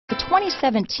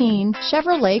2017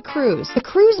 Chevrolet Cruze. The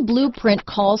Cruze blueprint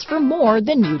calls for more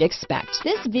than you'd expect.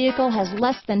 This vehicle has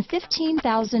less than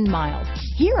 15,000 miles.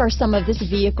 Here are some of this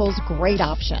vehicle's great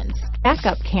options: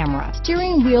 backup camera,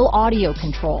 steering wheel audio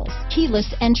controls,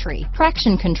 keyless entry,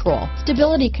 traction control,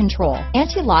 stability control,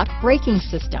 anti-lock braking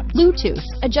system, Bluetooth,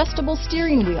 adjustable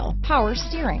steering wheel, power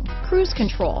steering, cruise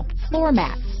control, floor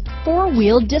mats,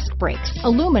 four-wheel disc brakes,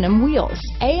 aluminum wheels,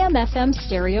 AM/FM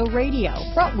stereo radio,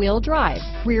 front-wheel drive,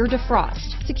 rear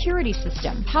defrost, security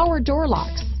system, power door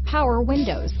locks, power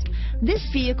windows. This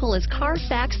vehicle is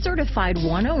Carfax certified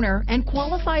one owner and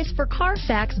qualifies for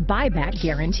Carfax buyback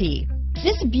guarantee.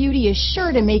 This beauty is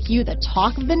sure to make you the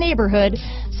talk of the neighborhood,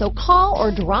 so call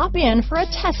or drop in for a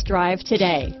test drive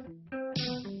today.